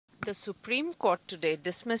The Supreme Court today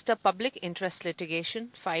dismissed a public interest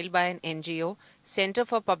litigation filed by an NGO, Center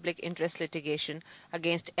for Public Interest Litigation,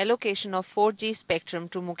 against allocation of 4G spectrum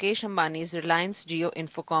to Mukesh Ambani's Reliance Jio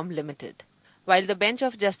Infocom Limited. While the bench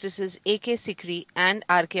of Justices A.K. Sikri and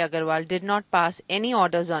R.K. Agarwal did not pass any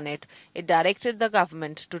orders on it, it directed the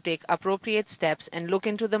government to take appropriate steps and look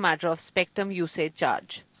into the matter of spectrum usage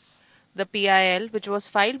charge. The PIL, which was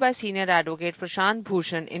filed by senior advocate Prashant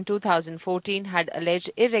Bhushan in 2014, had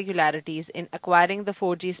alleged irregularities in acquiring the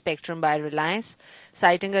 4G spectrum by Reliance,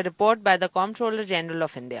 citing a report by the Comptroller General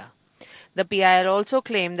of India. The PIL also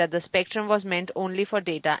claimed that the spectrum was meant only for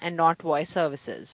data and not voice services.